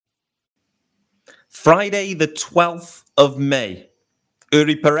Friday, the 12th of May.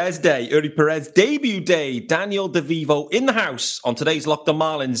 Eury Perez Day, Eury Perez debut day. Daniel DeVivo in the house on today's Locked On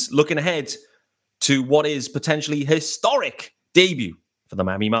Marlins, looking ahead to what is potentially historic debut for the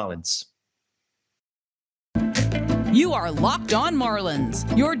Miami Marlins. You are Locked On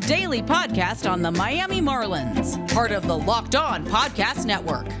Marlins, your daily podcast on the Miami Marlins. Part of the Locked On Podcast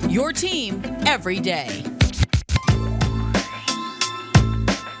Network, your team every day.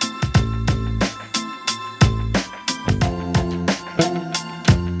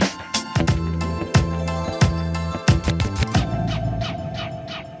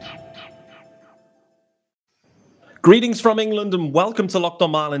 Greetings from England and welcome to Locked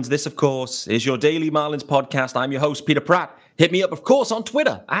On Marlins. This, of course, is your daily Marlins podcast. I'm your host, Peter Pratt. Hit me up, of course, on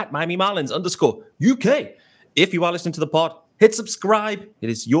Twitter at @MiamiMarlins_UK. If you are listening to the pod, hit subscribe.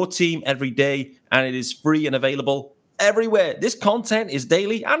 It is your team every day and it is free and available everywhere. This content is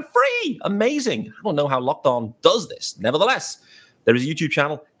daily and free. Amazing. I don't know how Locked On does this. Nevertheless, there is a YouTube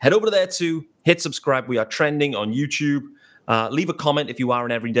channel. Head over there too. Hit subscribe. We are trending on YouTube. Leave a comment if you are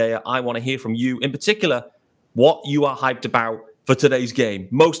an everydayer. I want to hear from you. In particular, what you are hyped about for today's game.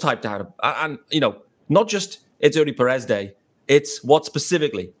 Most hyped out. And, not just it's Eury Perez Day. It's what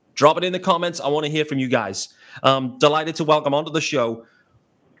specifically. Drop it in the comments. I want to hear from you guys. Delighted to welcome onto the show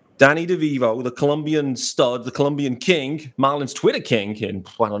Danny DeVivo, the Colombian stud, the Colombian king, Marlins Twitter king in,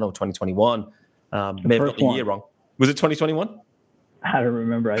 2021. May have got the year wrong. Was it 2021? I don't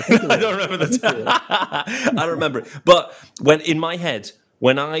remember. I don't remember that. I don't remember it. But in my head,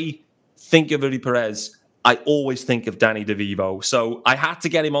 when I think of Eury Perez, I always think of Danny DeVivo. So I had to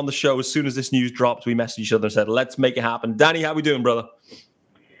get him on the show as soon as this news dropped. We messaged each other and said, let's make it happen. Danny, how we doing, brother?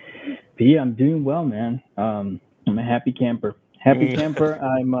 P, I'm doing well, man. I'm a happy camper. Happy camper.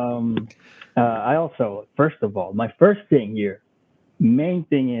 I also, first of all, my first thing here, main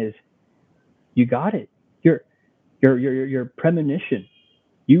thing is you got it. Your premonition.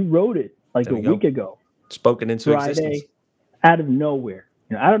 You wrote it like a week ago. Spoken into Friday, existence. Out of nowhere.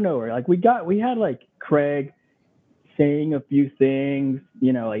 Out of nowhere. Like we had like Craig saying a few things,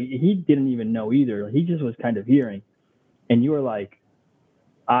 like he didn't even know either. He just was kind of hearing. And you were like,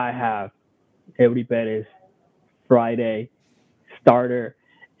 I have Eury Perez, Friday, starter,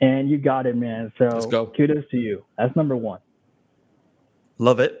 and you got it, man. So let's go. Kudos to you. That's number one.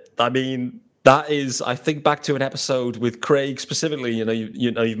 Love it. I mean, that is, I think back to an episode with Craig specifically,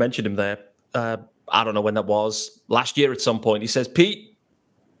 you mentioned him there. I don't know when that was. Last year at some point, he says, Pete,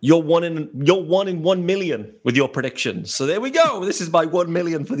 You're one in 1 million with your predictions. So there we go. This is my 1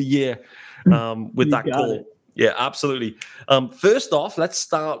 million for the year with that call. It. Yeah, absolutely. First off, let's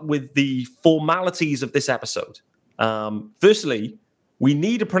start with the formalities of this episode. Firstly, we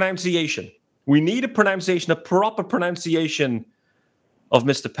need a pronunciation. A proper pronunciation of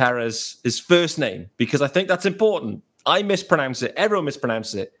Mr. Perez's first name, because I think that's important. I mispronounce it. Everyone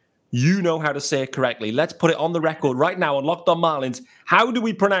mispronounces it. You know how to say it correctly. Let's put it on the record right now on Locked On Marlins. How do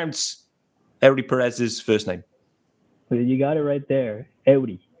we pronounce Eury Perez's first name? You got it right there.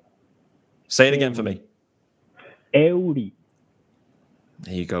 Eury. Say it again for me. Eury.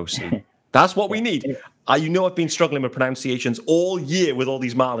 There you go, see. That's what we need. I've been struggling with pronunciations all year with all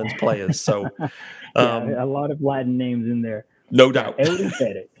these Marlins players. So, a lot of Latin names in there. No doubt. Eury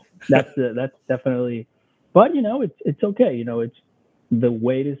Perez. That's definitely. But it's okay. It's. The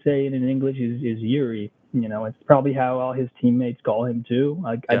way to say it in English is Eury. It's probably how all his teammates call him too.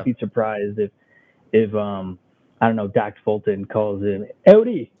 I'd be surprised if I don't know, Dax Fulton calls him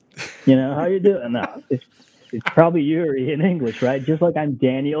Eury. How you doing? No, it's probably Eury in English, right? Just like I'm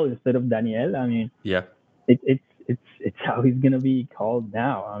Daniel instead of Daniel. I mean, yeah, it's how he's gonna be called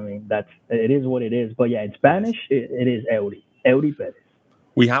now. I mean, it is what it is. But yeah, in Spanish, it is Eury Perez.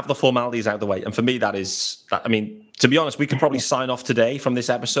 We have the formalities out of the way, and for me, I mean, to be honest, we could probably sign off today from this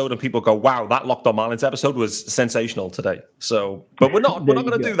episode, and people go, "Wow, that Locked On Marlins episode was sensational today." So, but we're not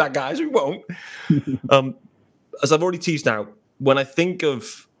going to do that, guys. We won't. As I've already teased out, when I think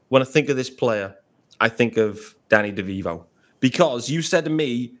of this player, I think of Danny DeVivo, because you said to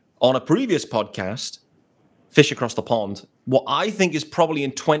me on a previous podcast, "Fish Across the Pond," what I think is probably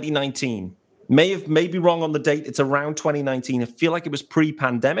in 2019. May be wrong on the date. It's around 2019. I feel like it was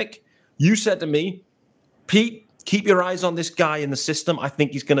pre-pandemic. You said to me, Pete, keep your eyes on this guy in the system. I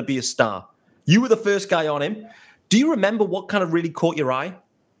think he's going to be a star. You were the first guy on him. Do you remember what kind of really caught your eye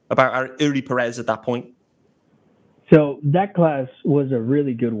about Eury Perez at that point? So that class was a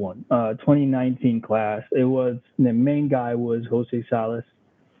really good one. 2019 class. It was, the main guy was Jose Salas,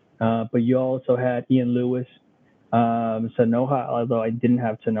 but you also had Ian Lewis, Sanoja, although I didn't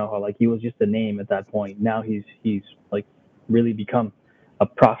have Sanoja, like he was just a name at that point. Now he's like really become a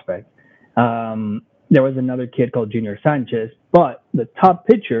prospect. There was another kid called Junior Sanchez, but the top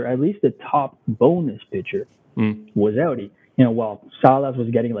pitcher, at least the top bonus pitcher, was Eury. While Salas was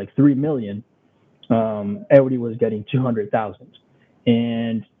getting like $3 million, Eury was getting 200,000.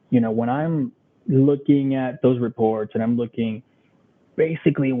 And when I'm looking at those reports and I'm looking,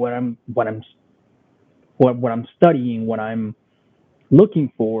 basically what I'm studying, what I'm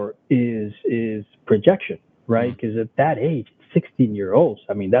looking for is projection, right? Because at that age, 16-year-olds,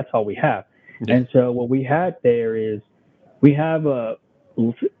 I mean, that's all we have. Yeah. And so what we had there is we have a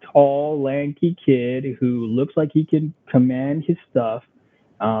tall, lanky kid who looks like he can command his stuff,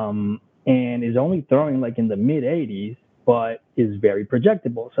 and is only throwing like in the mid 80s, but is very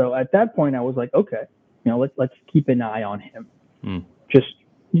projectable. So at that point, I was like, okay, let's keep an eye on him. Just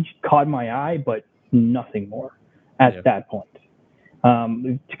caught my eye, but nothing more at that point.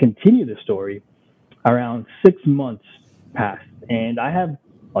 To continue the story, around 6 months passed, and I have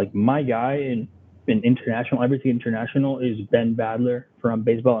like my guy in international, everything international is Ben Badler from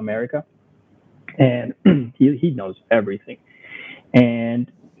Baseball America, and he knows everything. And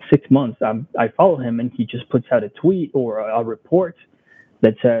 6 months, I follow him, and he just puts out a tweet or a report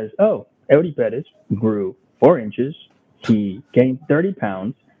that says, "Oh, Eury Perez grew 4 inches, he gained 30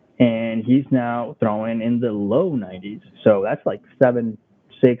 pounds, and he's now throwing in the low 90s. So that's like 7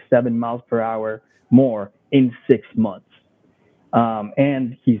 miles per hour more in 6 months.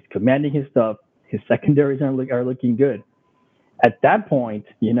 And he's commanding his stuff. His secondaries are looking good." At that point,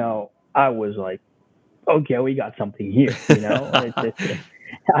 I was like, okay, we got something here.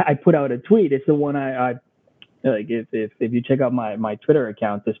 I put out a tweet. It's the one I like. If you check out my Twitter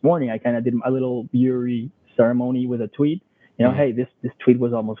account this morning, I kind of did a little Eury ceremony with a tweet. Hey, this tweet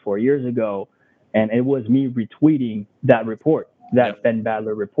was almost 4 years ago, and it was me retweeting that report, that Ben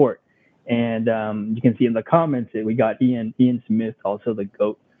Badler report. And you can see in the comments that we got Ian Smith, also the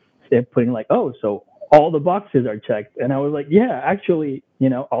GOAT, putting like, "Oh, so all the boxes are checked." And I was like, yeah, actually,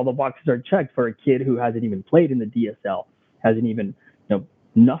 all the boxes are checked for a kid who hasn't even played in the DSL, hasn't even,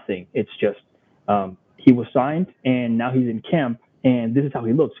 nothing. It's just he was signed, and now he's in camp, and this is how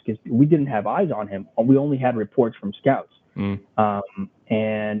he looks, because we didn't have eyes on him. We only had reports from scouts.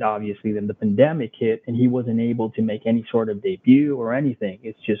 And obviously then the pandemic hit, and he wasn't able to make any sort of debut or anything.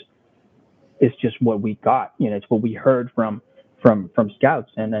 It's just what we got. It's what we heard from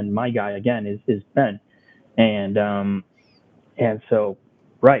scouts. And then my guy again is Ben. And so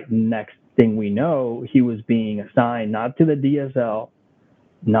next thing we know, he was being assigned not to the DSL,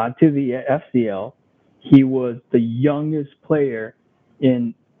 not to the FCL. He was the youngest player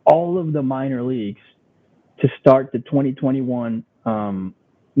in all of the minor leagues to start the 2021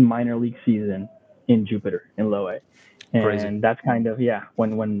 minor league season in Jupiter, in Low A. And crazy. That's kind of,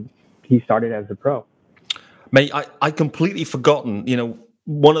 when he started as a pro. Mate, I completely forgotten,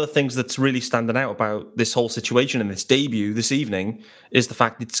 one of the things that's really standing out about this whole situation and this debut this evening is the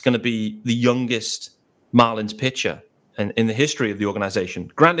fact that it's going to be the youngest Marlins pitcher in the history of the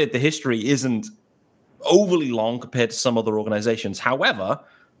organization. Granted, the history isn't overly long compared to some other organizations. However,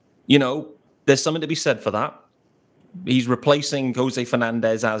 there's something to be said for that. He's replacing Jose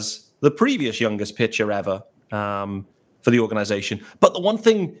Fernandez as the previous youngest pitcher ever for the organization. But the one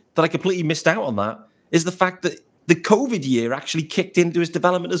thing that I completely missed out on that is the fact that the COVID year actually kicked into his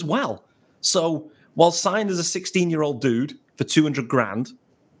development as well. So while signed as a 16-year-old dude for $200,000,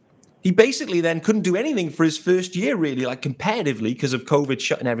 he basically then couldn't do anything for his first year, really, like competitively, because of COVID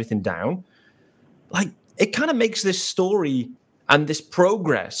shutting everything down. Like, it kind of makes this story and this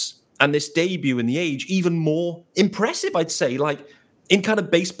progress and this debut in the age even more impressive, I'd say. Like, in kind of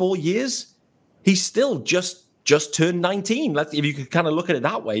baseball years, he's still just turned 19. If you could kind of look at it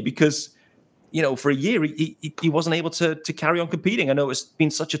that way, because, for a year, he wasn't able to carry on competing. I know it's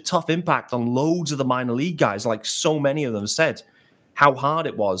been such a tough impact on loads of the minor league guys. Like, so many of them said how hard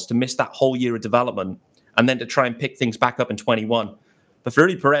it was to miss that whole year of development and then to try and pick things back up in 21. But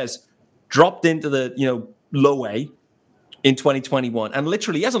Eury Perez dropped into the, Low A in 2021, and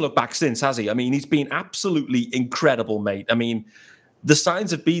literally he hasn't looked back since, has he? I mean, he's been absolutely incredible, mate. I mean, the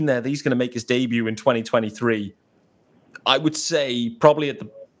signs have been there that he's going to make his debut in 2023. I would say probably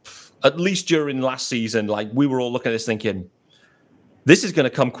at least during last season, like, we were all looking at this thinking, this is going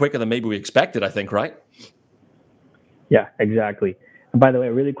to come quicker than maybe we expected, I think, right? Yeah, exactly. And by the way,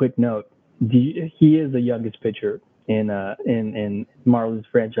 a really quick note, he is the youngest pitcher in Marlins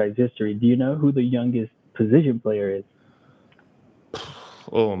franchise history. Do you know who the youngest position player is?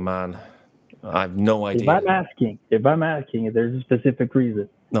 Oh, man. I have no idea. If I'm asking, there's a specific reason.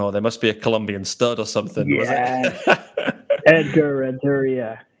 No, there must be a Colombian stud or something. Yeah. Edgar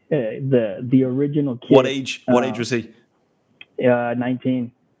Renteria, the original kid. What age was he?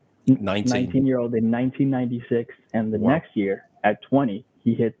 19. 19-year-old in 1996, and the next year at 20,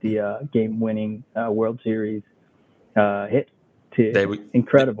 he hit the game-winning World Series hit.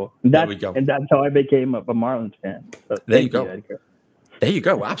 Incredible. There we go. And that's how I became a Marlins fan. So there you go. Edgar. There you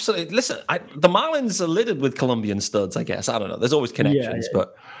go. Absolutely. Listen, the Marlins are littered with Colombian studs, I guess. I don't know. There's always connections,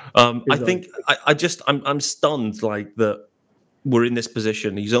 but I think I'm stunned like that we're in this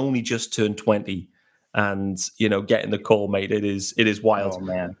position. He's only just turned 20 and, getting the call, mate. It is wild. Oh,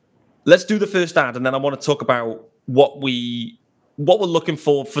 man. Let's do the first ad, and then I want to talk about what we're looking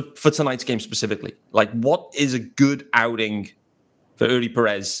for tonight's game specifically. Like, what is a good outing for Eury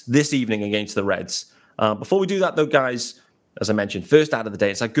Perez this evening against the Reds? Before we do that, though, guys, as I mentioned, first ad of the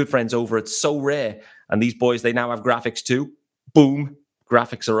day, it's our good friends over at So Rare. And these boys, they now have graphics too. Boom.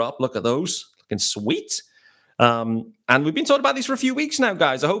 Graphics are up. Look at those. Looking sweet. And we've been talking about these for a few weeks now,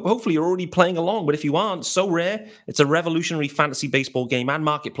 guys. Hopefully you're already playing along. But if you aren't, So Rare, it's a revolutionary fantasy baseball game and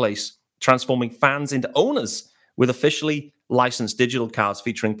marketplace, transforming fans into owners with officially licensed digital cards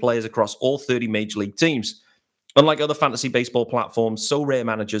featuring players across all 30 major league teams. Unlike other fantasy baseball platforms, So Rare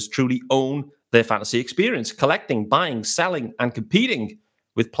managers truly own their fantasy experience, collecting, buying, selling, and competing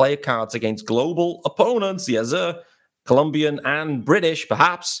with player cards against global opponents, yes, sir, Colombian and British,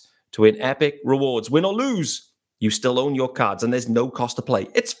 perhaps, to win epic rewards. Win or lose, you still own your cards, and there's no cost to play.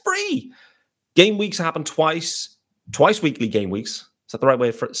 It's free. Game weeks happen twice weekly game weeks. Is that the right way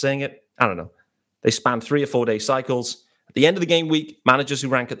of saying it? I don't know. They span 3 or 4 day cycles. At the end of the game week, managers who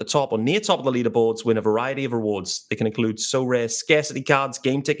rank at the top or near top of the leaderboards win a variety of rewards. They can include So Rare scarcity cards,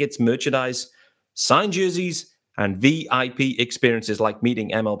 game tickets, merchandise, signed jerseys, and VIP experiences like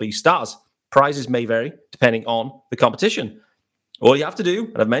meeting MLB stars. Prizes may vary depending on the competition. All you have to do,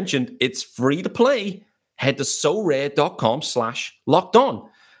 and I've mentioned, it's free to play. Head to sorare.com/lockedon.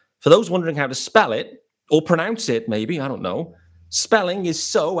 For those wondering how to spell it, or pronounce it maybe, I don't know, spelling is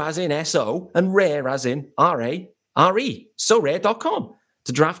so as in S-O and rare as in R-A-R-E. sorare.com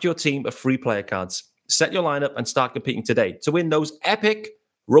to draft your team of free player cards. Set your lineup and start competing today to win those epic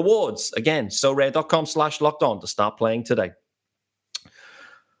rewards. Again, sorare.com/lockedon to start playing today.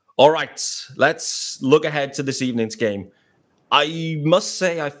 All right, let's look ahead to this evening's game. I must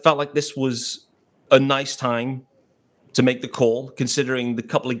say I felt like this was a nice time to make the call, considering the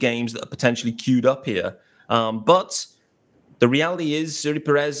couple of games that are potentially queued up here. But the reality is Eury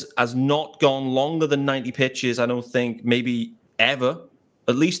Perez has not gone longer than 90 pitches, I don't think, maybe ever,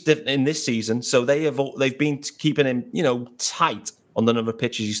 at least in this season. So they've been keeping him, tight on the number of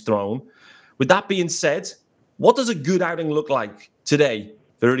pitches he's thrown. With that being said, what does a good outing look like today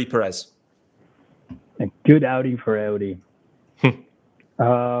for Eury Perez? A good outing for Eury.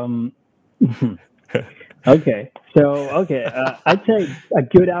 Okay. I'd say a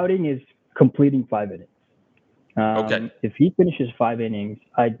good outing is completing 5 innings. If he finishes 5 innings,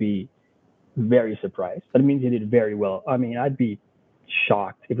 I'd be very surprised. That means he did very well. I mean, I'd be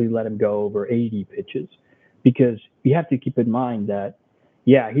shocked if we let him go over 80 pitches, because we have to keep in mind that,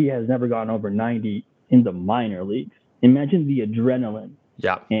 he has never gone over 90 in the minor leagues. Imagine the adrenaline,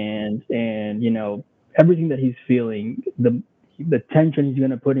 and everything that he's feeling, the tension he's going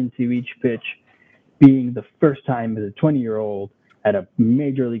to put into each pitch, being the first time as a 20-year-old at a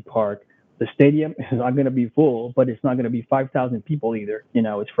major league park. The stadium is not going to be full, but it's not going to be 5,000 people either.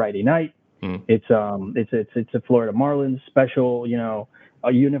 It's Friday night. It's a Florida Marlins special,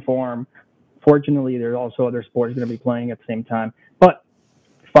 a uniform. Fortunately, there's also other sports going to be playing at the same time. But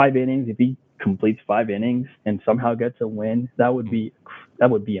 5 innings, if he completes 5 innings and somehow gets a win, that would be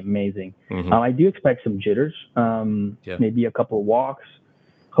amazing. I do expect some jitters, maybe a couple of walks.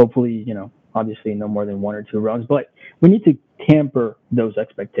 Hopefully, obviously no more than 1 or 2 runs. But we need to temper those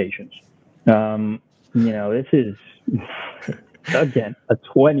expectations. This is again a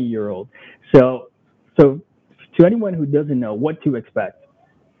 20-year-old. So to anyone who doesn't know what to expect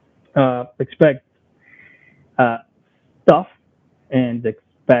stuff and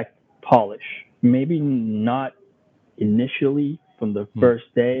expect polish. Maybe not initially from the first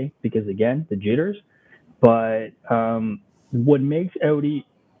day, because again, the jitters. But what makes Eury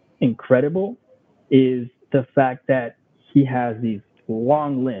incredible is the fact that he has these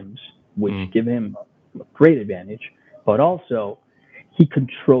long limbs, which give him a great advantage, but also he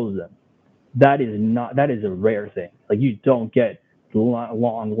controls them. That is a rare thing. Like, you don't get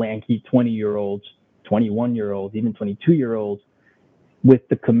long, lanky 20-year-olds, 21-year-olds, even 22-year-olds with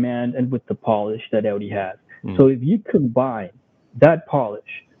the command and with the polish that Eury has. So if you combine that polish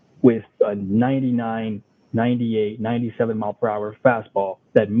with a 99, 98, 97 mile per hour fastball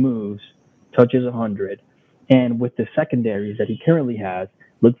that moves, touches 100, and with the secondaries that he currently has,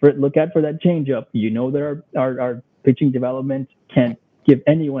 look out for that changeup. That our pitching development can't give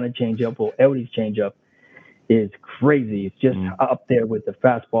anyone a changeup. Well, Eury's changeup is crazy. It's just up there with the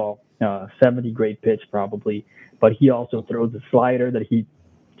fastball. 70 grade pitch probably, but he also throws a slider that he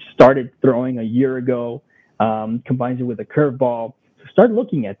started throwing a year ago. Combines it with a curveball. So start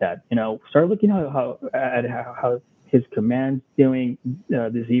looking at that. Start looking how his command's doing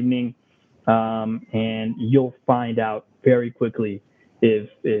this evening, and you'll find out very quickly if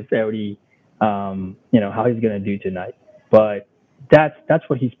Eury, how he's going to do tonight. But that's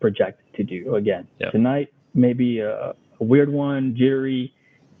what he's projected to do again tonight. Maybe a weird one, jittery,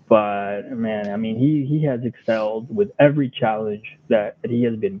 but man, I mean, he has excelled with every challenge that he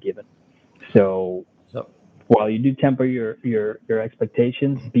has been given. So while you do temper your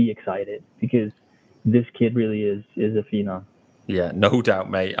expectations, be excited because this kid really is a phenom. Yeah, no doubt,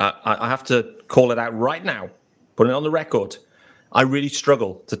 mate. I have to call it out right now, put it on the record. I really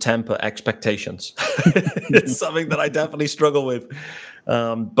struggle to temper expectations. It's something that I definitely struggle with.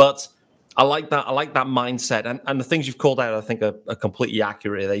 But I like that. I like that mindset, and the things you've called out, I think, are completely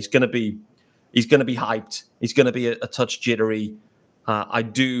accurate. He's going to be hyped. He's going to be a touch jittery. I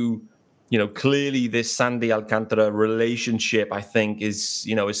do, clearly this Sandy Alcantara relationship, I think, is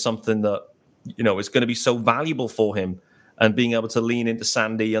something that is going to be so valuable for him, and being able to lean into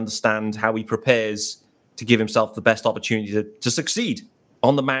Sandy, understand how he prepares to give himself the best opportunity to succeed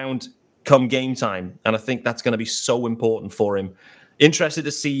on the mound come game time, and I think that's going to be so important for him. Interested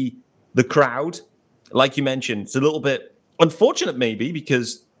to see the crowd, like you mentioned. It's a little bit unfortunate maybe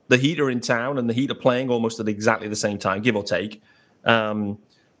because the Heat are in town and the Heat are playing almost at exactly the same time, give or take. So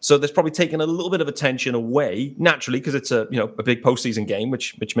there's probably taken a little bit of attention away, naturally, because it's a big postseason game,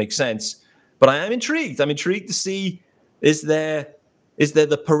 which makes sense. But I am intrigued. I'm intrigued to see, is there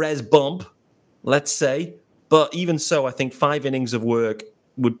the Perez bump, let's say? But even so, I think 5 innings of work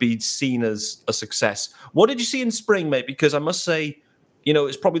would be seen as a success. What did you see in spring, mate? Because I must say,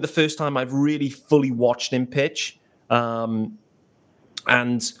 it's probably the first time I've really fully watched him pitch. And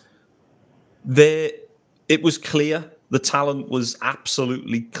it was clear. The talent was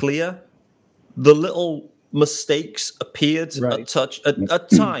absolutely clear. The little mistakes appeared at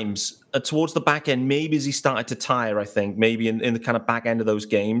times towards the back end, maybe as he started to tire, I think, maybe in the kind of back end of those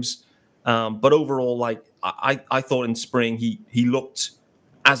games. But overall, I thought in spring he looked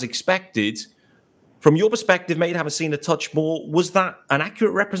as expected. From your perspective, mate, having seen a touch more, was that an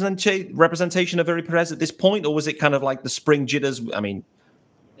accurate representation of Eury Perez at this point, or was it kind of like the spring jitters? I mean,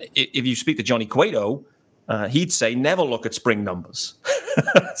 if you speak to Johnny Cueto, he'd say never look at spring numbers.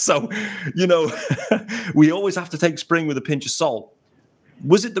 So, we always have to take spring with a pinch of salt.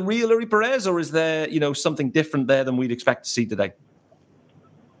 Was it the real Eury Perez, or is there, something different there than we'd expect to see today?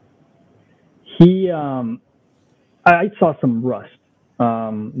 I saw some rust.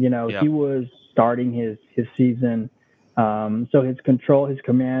 He was starting his season. So his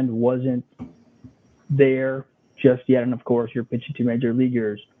command wasn't there just yet. And of course, you're pitching to major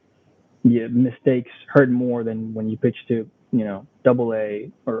leaguers. Mistakes hurt more than when you pitch to, AA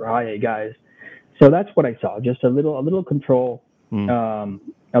or high A guys. So that's what I saw. Just a little control, a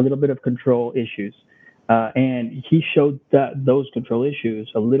little bit of control issues. And he showed those control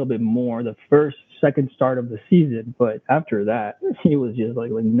issues a little bit more the second start of the season. But after that, he was just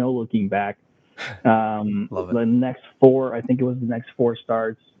like no looking back. The next 4, I think it was the next 4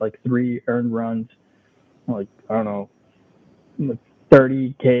 starts, 3 earned runs, I don't know,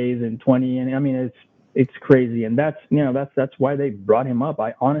 30 Ks and 20. And I mean, it's crazy. And that's why they brought him up.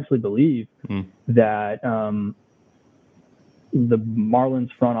 I honestly believe that the Marlins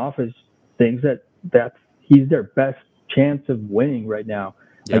front office thinks that he's their best chance of winning right now.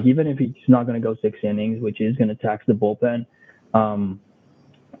 Yeah. Even if he's not going to go 6 innings, which is going to tax the bullpen,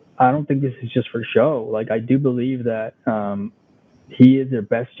 I don't think this is just for show. I do believe that he is their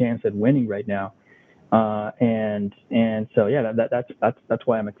best chance at winning right now, and so that's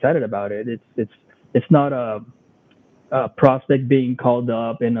why I'm excited about it. It's not a prospect being called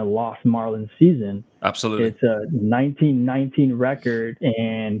up in a lost Marlins season. Absolutely, it's a 19-19 record,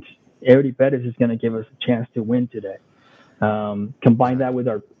 and Eury Perez is going to give us a chance to win today. Combine that with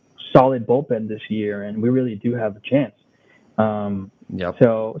our solid bullpen this year, and we really do have a chance.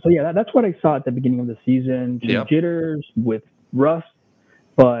 So that's what I saw at the beginning of the season. Jitters with rust,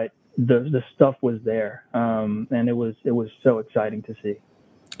 but the stuff was there, and it was so exciting to see.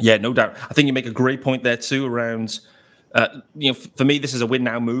 Yeah, no doubt. I think you make a great point there too around. For me, this is a win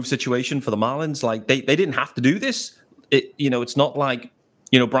now move situation for the Marlins. They didn't have to do this. It's not like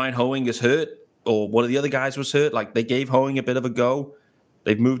Brian Hoeing is hurt or one of the other guys was hurt. They gave Hoeing a bit of a go.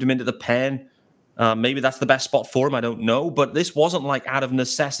 They've moved him into the pen. Maybe that's the best spot for him. I don't know. But this wasn't out of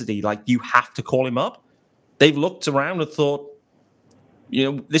necessity. You have to call him up. They've looked around and thought,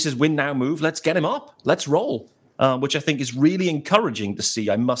 this is win now move. Let's get him up. Let's roll, which I think is really encouraging to see,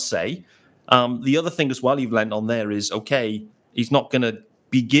 I must say. The other thing as well you've lent on there is, okay, he's not going to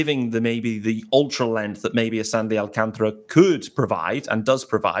be giving maybe the ultra length that maybe a Sandy Alcantara could provide and does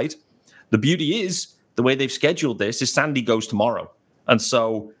provide. The beauty is the way they've scheduled this is Sandy goes tomorrow. And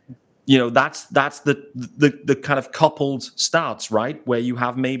so, that's the kind of coupled starts, right? Where you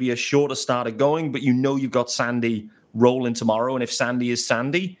have maybe a shorter starter going, but you've got Sandy rolling tomorrow. And if Sandy is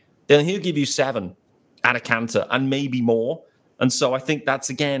Sandy, then he'll give you 7 at a canter and maybe more. And so I think that's,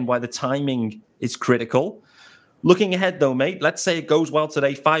 again, why the timing is critical. Looking ahead, though, mate, let's say it goes well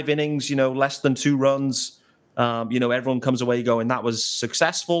today, 5 innings, less than 2 runs. Everyone comes away going, that was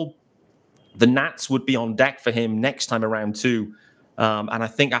successful. The Nats would be on deck for him next time around too. And I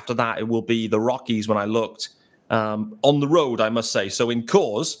think after that, it will be the Rockies when I looked on the road, I must say. So in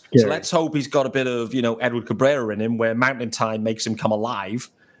Coors, so let's hope he's got a bit of, Edward Cabrera in him where mountain time makes him come alive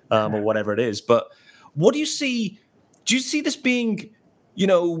or whatever it is. But what do you see? Do you see this being,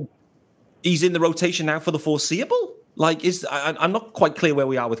 he's in the rotation now for the foreseeable? Like, I'm not quite clear where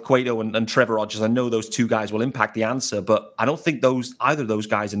we are with Cueto and Trevor Rogers. I know those 2 guys will impact the answer, but I don't think either of those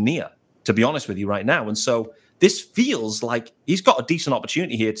guys are near, to be honest with you right now. And so this feels like he's got a decent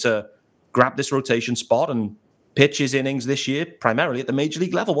opportunity here to grab this rotation spot and pitch his innings this year, primarily at the major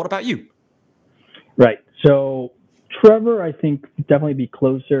league level. What about you? Right. So Trevor, I think, definitely be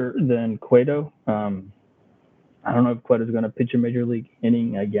closer than Cueto. I don't know if Cueto's going to pitch a major league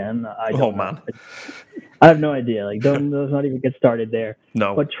inning again. I have no idea. Like, let's not even get started there.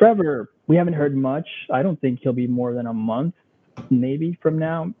 No. But Trevor, we haven't heard much. I don't think he'll be more than a month, maybe, from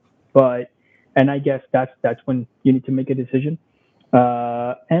now. And I guess that's when you need to make a decision.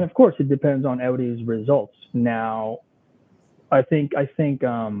 And of course, it depends on Eury's results. Now, I think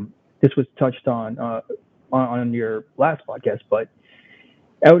this was touched on your last podcast, but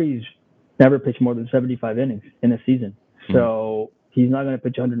Eury's never pitched more than 75 innings in a season. So he's not going to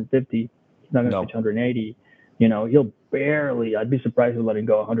pitch 150. He's not going to pitch 180. He'll barely, I'd be surprised if letting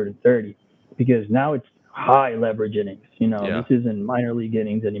go 130 because now it's high leverage innings. This isn't minor league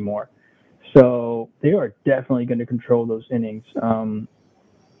innings anymore. So they are definitely going to control those innings.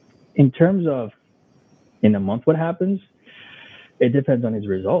 In terms of in a month, what happens? It depends on his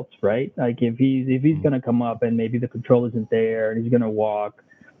results, right? Like if he's going to come up and maybe the control isn't there and he's going to walk,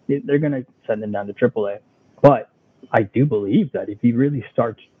 they're going to send him down to AAA. But I do believe that if he really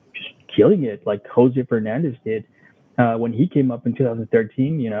starts just killing it like Jose Fernandez did when he came up in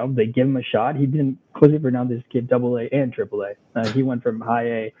 2013, they give him a shot. Jose Fernandez gave AA and AAA. He went from high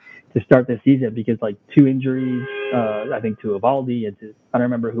A to start the season because 2 injuries, I think to Evaldi and I don't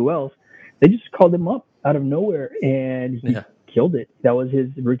remember who else. They just called him up out of nowhere and he killed it. That was his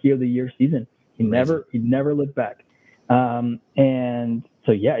Rookie of the Year season. He never looked back. And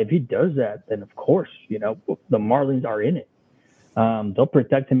so, if he does that, then of course, the Marlins are in it. They'll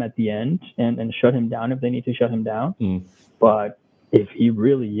protect him at the end and shut him down if they need to shut him down. But if he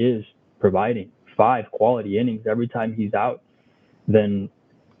really is providing 5 quality innings every time he's out, then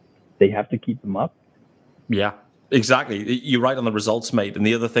they have to keep him up. Yeah, exactly. You're right on the results, mate. And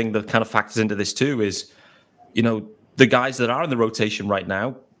the other thing that kind of factors into this too is, the guys that are in the rotation right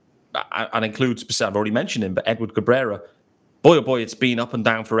now, and includes, I've already mentioned him, but Edward Cabrera, boy, oh boy, it's been up and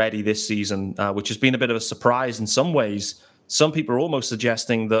down for Eddie this season, which has been a bit of a surprise in some ways. Some people are almost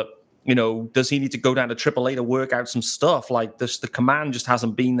suggesting that, does he need to go down to AAA to work out some stuff? Like the command just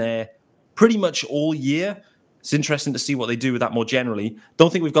hasn't been there pretty much all year. It's interesting to see what they do with that more generally.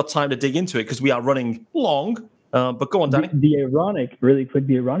 Don't think we've got time to dig into it because we are running long. But go on, Danny. The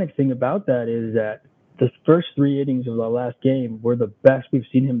ironic thing about that is that the first 3 innings of the last game were the best we've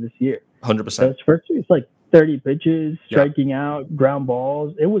seen him this year. 100%. Those first 3, it's 30 pitches, striking out, ground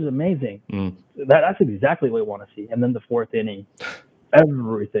balls. It was amazing. That's exactly what we want to see. And then the 4th inning,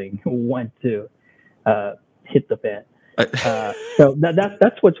 everything went to hit the fan. So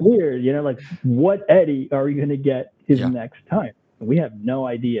that's what's weird. What Eddie are we going to get his next time? We have no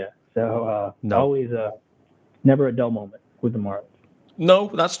idea. So always never a dull moment with the Marlins.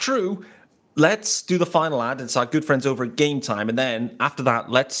 No, that's true. Let's do the final ad. It's our good friends over at Game Time. And then after that,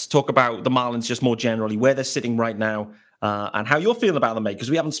 let's talk about the Marlins just more generally, where they're sitting right now and how you're feeling about them, mate, because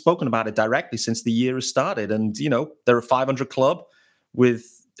we haven't spoken about it directly since the year has started. And, they're a 500 club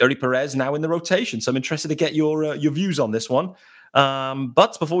with Eury Perez now in the rotation. So I'm interested to get your views on this one.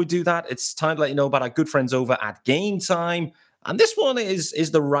 But before we do that, it's time to let you know about our good friends over at Game Time. And this one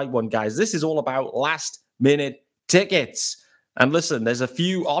is the right one, guys. This is all about last-minute tickets. And listen, there's a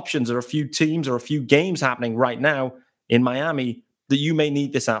few options or a few teams or a few games happening right now in Miami that you may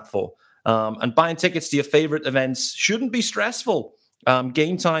need this app for. And buying tickets to your favorite events shouldn't be stressful.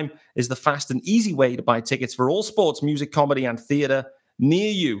 Game Time is the fast and easy way to buy tickets for all sports, music, comedy, and theater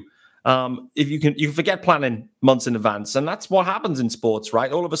near you. If you can forget planning months in advance, and that's what happens in sports,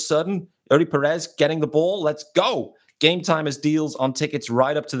 right? All of a sudden, Eury Perez getting the ball, let's go. Game Time has deals on tickets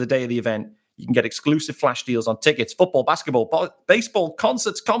right up to the day of the event. You can get exclusive flash deals on tickets, football, basketball, baseball,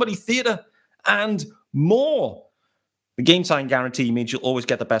 concerts, comedy, theater, and more. The Game Time guarantee means you'll always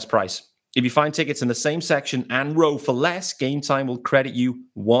get the best price. If you find tickets in the same section and row for less, Game Time will credit you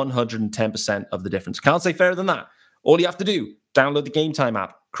 110% of the difference. Can't say fairer than that. All you have to do, download the Game Time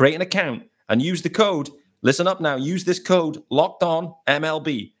app, create an account, and use the code. Listen up now. Use this code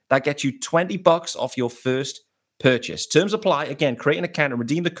LOCKEDONMLB. That gets you $20 off your first purchase. Terms apply. Again, create an account and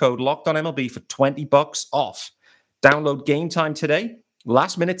redeem the code LOCKEDONMLB for $20 off. Download Game Time today.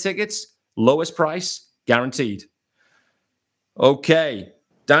 Last minute tickets, lowest price, guaranteed. Okay,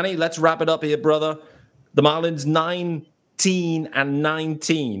 Danny, let's wrap it up here, brother. The Marlins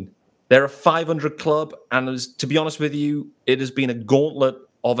 19-19. They're a 500 club, and to be honest with you, it has been a gauntlet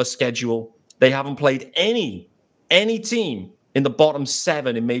of a schedule. They haven't played any team in the bottom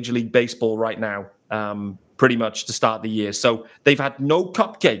 7 in Major League Baseball right now, pretty much to start the year. So they've had no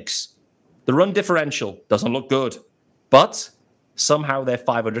cupcakes. The run differential doesn't look good, but somehow they're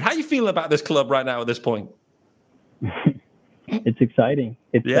 500. How are you feeling about this club right now at this point? It's exciting.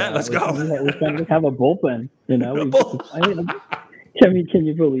 Let's go. We finally have a bullpen. You know, can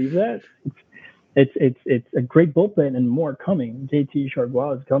you believe that? It's a great bullpen and more coming. JT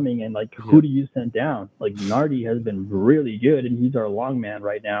Chargois is coming, and who do you send down? Nardi has been really good, and he's our long man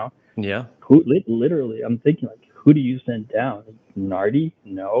right now. Yeah. Who literally? I'm thinking who do you send down? Nardi?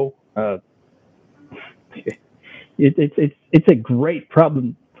 No. It's a great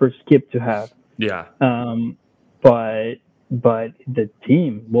problem for Skip to have. Yeah. But the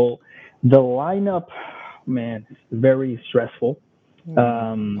team, the lineup, man, is very stressful.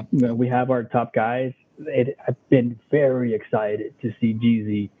 We have our top guys. I've been very excited to see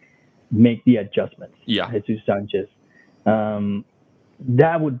GZ make the adjustments. Yeah. Jesus Sanchez.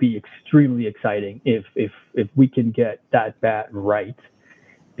 That would be extremely exciting if we can get that bat right,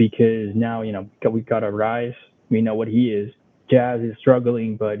 because now, we've got a Rise. We know what he is. Jazz is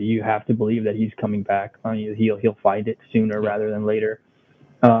struggling, but you have to believe that he's coming back. He'll find it sooner rather than later.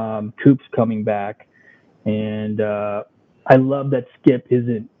 Coop's coming back, and I love that Skip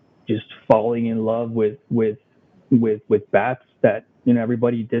isn't just falling in love with bats that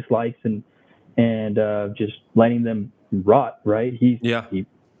everybody dislikes and just letting them rot. Right? He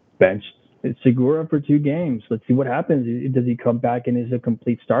benched Segura for 2 games. Let's see what happens. Does he come back and is a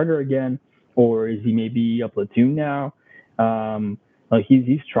complete starter again, or is he maybe a platoon now?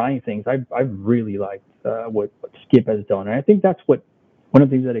 He's trying things. I really liked what Skip has done, and I think that's one of the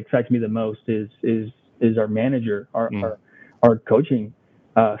things that excites me the most is our manager, our coaching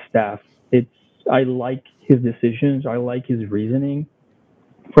staff. I like his decisions. I like his reasoning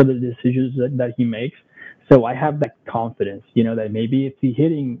for the decisions that he makes. So I have that confidence, that maybe if the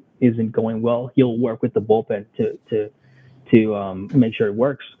hitting isn't going well, he'll work with the bullpen to make sure it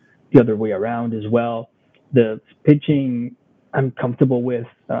works the other way around as well. The pitching, I'm comfortable with.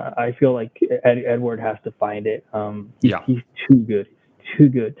 I feel like Edward has to find it. He's too good. He's too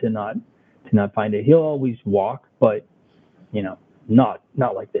good to not find it. He'll always walk, but not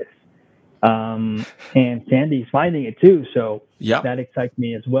like this. And Sandy's finding it too, so that excites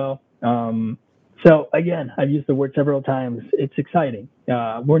me as well. So again, I've used the word several times. It's exciting.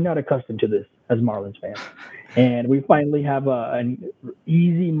 We're not accustomed to this as Marlins fans, and we finally have an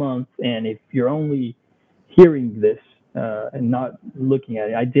easy month. And if you're only hearing this and not looking at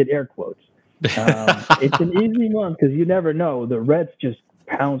it, I did air quotes. It's an easy month because you never know. The Reds just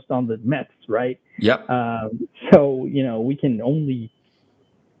pounced on the Mets, right? Yep. So we can only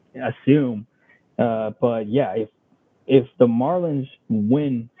assume. But yeah, if the Marlins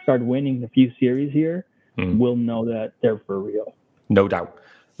start winning a few series here, we'll know that they're for real. No doubt.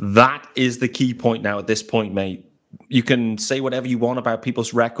 That is the key point now at this point, mate. You can say whatever you want about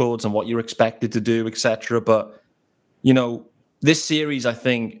people's records and what you're expected to do, etc. But, this series, I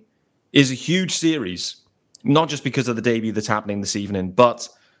think, is a huge series, not just because of the debut that's happening this evening, but,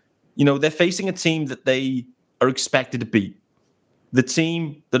 they're facing a team that they are expected to beat. The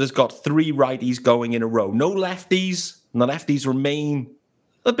team that has got 3 righties going in a row. No lefties, and the lefties remain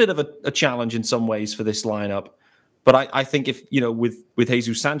a bit of a challenge in some ways for this lineup. But I think if, with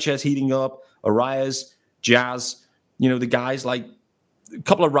Jesus Sanchez heating up, Arias, Jazz, the guys like a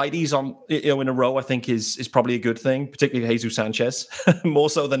couple of righties on in a row, I think is probably a good thing, particularly Jesus Sanchez, more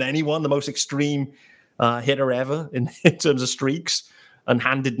so than anyone, the most extreme hitter ever in terms of streaks and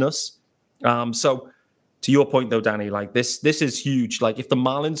handedness. So to your point, though, Danny, like this is huge. Like if the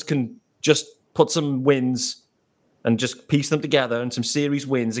Marlins can just put some wins and just piece them together and some series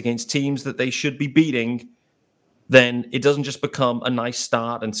wins against teams that they should be beating, then it doesn't just become a nice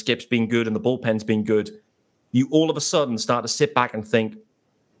start and Skip's being good and the bullpen's being good. You all of a sudden start to sit back and think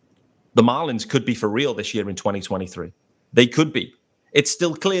the Marlins could be for real this year in 2023. They could be. It's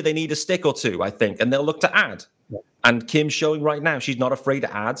still clear they need a stick or two, I think, and they'll look to add. Yeah. And Kim's showing right now she's not afraid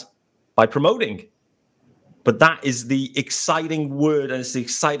to add by promoting. But that is the exciting word and it's the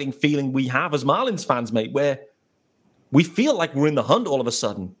exciting feeling we have as Marlins fans, mate, where we feel like we're in the hunt all of a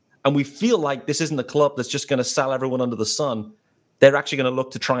sudden. And we feel like this isn't a club that's just going to sell everyone under the sun. They're actually going to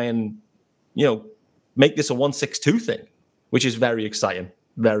look to try and, make this a 1-6-2 thing, which is very exciting.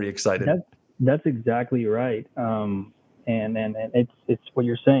 Very exciting. That's exactly right. And it's what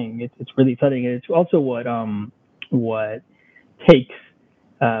you're saying. It's really exciting. And it's also what takes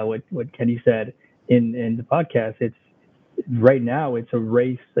what Kenny said in the podcast. It's right now it's a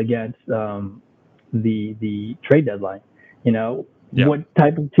race against the trade deadline. What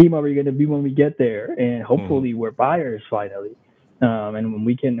type of team are we going to be when we get there? And hopefully we're buyers finally, and when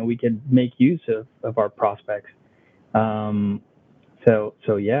we can make use of our prospects. So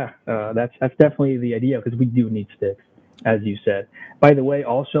that's definitely the idea because we do need sticks, as you said. By the way,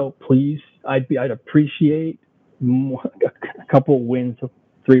 also please, I'd appreciate a couple wins of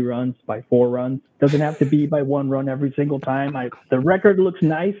 3 runs by 4 runs. Doesn't have to be by 1 run every single time. The record looks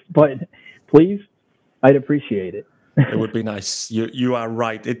nice, but please, I'd appreciate it. It would be nice. You are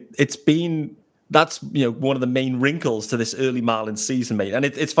right. That's one of the main wrinkles to this early Marlins season, mate. And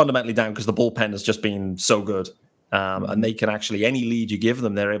it's fundamentally down because the bullpen has just been so good. And they can actually, any lead you give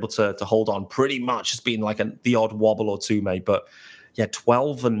them, they're able to hold on pretty much. It's been like the odd wobble or two, mate. But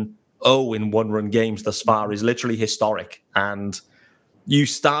 12-0 in 1-run games thus far is literally historic. And you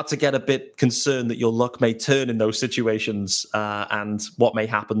start to get a bit concerned that your luck may turn in those situations and what may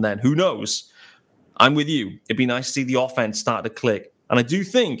happen then. Who knows? I'm with you. It'd be nice to see the offense start to click. And I do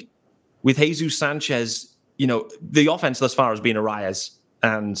think with Jesus Sanchez, the offense thus far has been Arias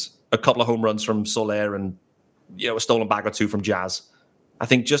and a couple of home runs from Soler and, a stolen bag or 2 from Jazz. I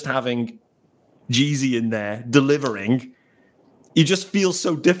think just having Jeezy in there delivering, you just feel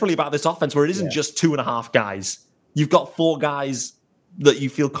so differently about this offense where it isn't just 2.5 guys. You've got 4 guys that you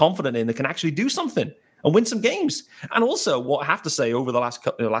feel confident in that can actually do something and win some games. And also, what I have to say over the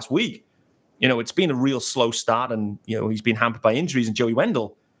last week, it's been a real slow start and, he's been hampered by injuries and Joey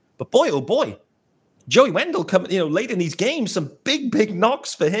Wendell. But boy, oh boy, Joey Wendell late in these games, some big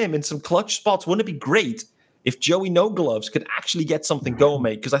knocks for him in some clutch spots. Wouldn't it be great if Joey No Gloves could actually get something going,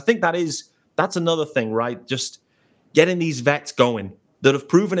 mate? Because I think that's another thing, right? Just getting these vets going that have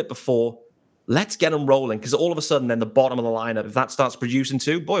proven it before. Let's get them rolling because all of a sudden then the bottom of the lineup, if that starts producing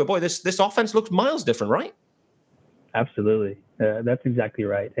too, boy, oh boy, this offense looks miles different, right? Absolutely. That's exactly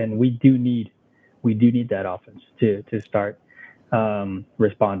right. And we do need that offense to start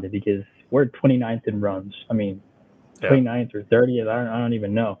responding because we're 29th in runs. I mean, 29th or 30th, I don't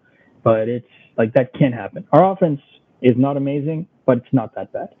even know. But it's like that can happen. Our offense is not amazing, but it's not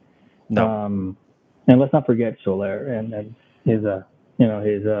that bad. No. And let's not forget Soler and his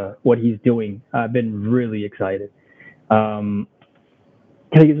what he's doing. I've been really excited. Can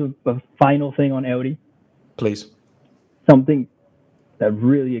I give a final thing on Eury? Please. Something that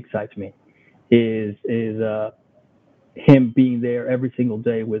really excites me is him being there every single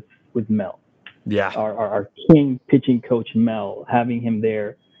day with Mel. Yeah. Our king pitching coach Mel, having him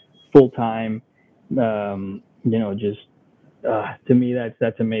there full time. To me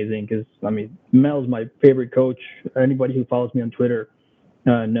that's amazing because Mel's my favorite coach. Anybody who follows me on Twitter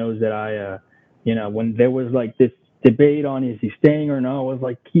knows that I when there was like this debate on is he staying or no, I was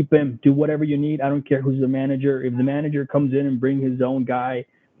like, keep him, do whatever you need. I don't care who's the manager. If the manager comes in and bring his own guy,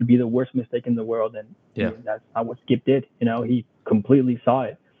 it'd be the worst mistake in the world. And that's not what Skip did. He completely saw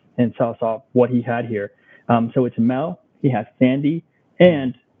it and saw what he had here. So it's Mel, he has Sandy,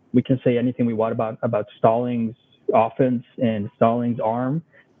 and we can say anything we want about Stallings' offense and Stallings' arm,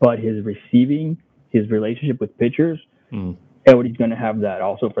 but his receiving, his relationship with pitchers, Eury's going to have that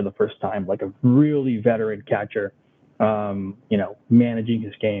also for the first time, like a really veteran catcher, managing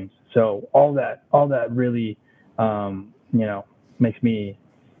his games. So all that really, makes me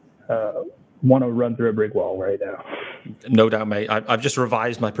want to run through a brick wall right now. No doubt, mate. I've just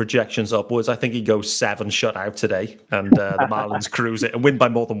revised my projections upwards. I think he goes 7 shutout today, and the Marlins cruise it and win by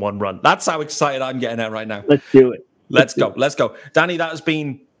more than 1 run. That's how excited I'm getting at right now. Let's do it. Let's go. Danny, that has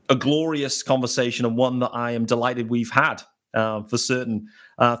been a glorious conversation and one that I am delighted we've had for certain.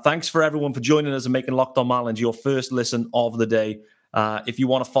 Thanks for everyone for joining us and making Locked On Marlins your first listen of the day. If you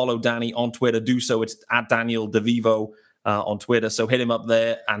want to follow Danny on Twitter, do so. It's at Daniel DeVivo on Twitter. So hit him up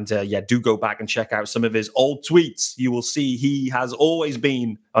there. And do go back and check out some of his old tweets. You will see he has always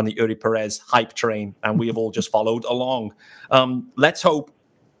been on the Eury Perez hype train, and we have all just followed along. Let's hope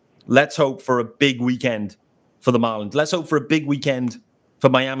for a big weekend for the Marlins. Let's hope for a big weekend for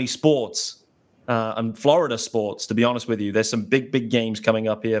Miami sports and Florida sports, to be honest with you. There's some big games coming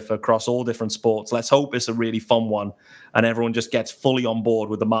up here across all different sports. Let's hope it's a really fun one and everyone just gets fully on board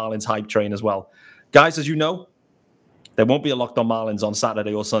with the Marlins hype train as well. Guys, as you know, there won't be a Locked On Marlins on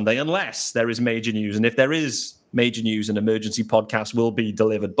Saturday or Sunday unless there is major news. And if there is major news, an emergency podcast will be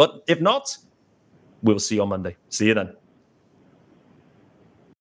delivered. But if not, we'll see you on Monday. See you then.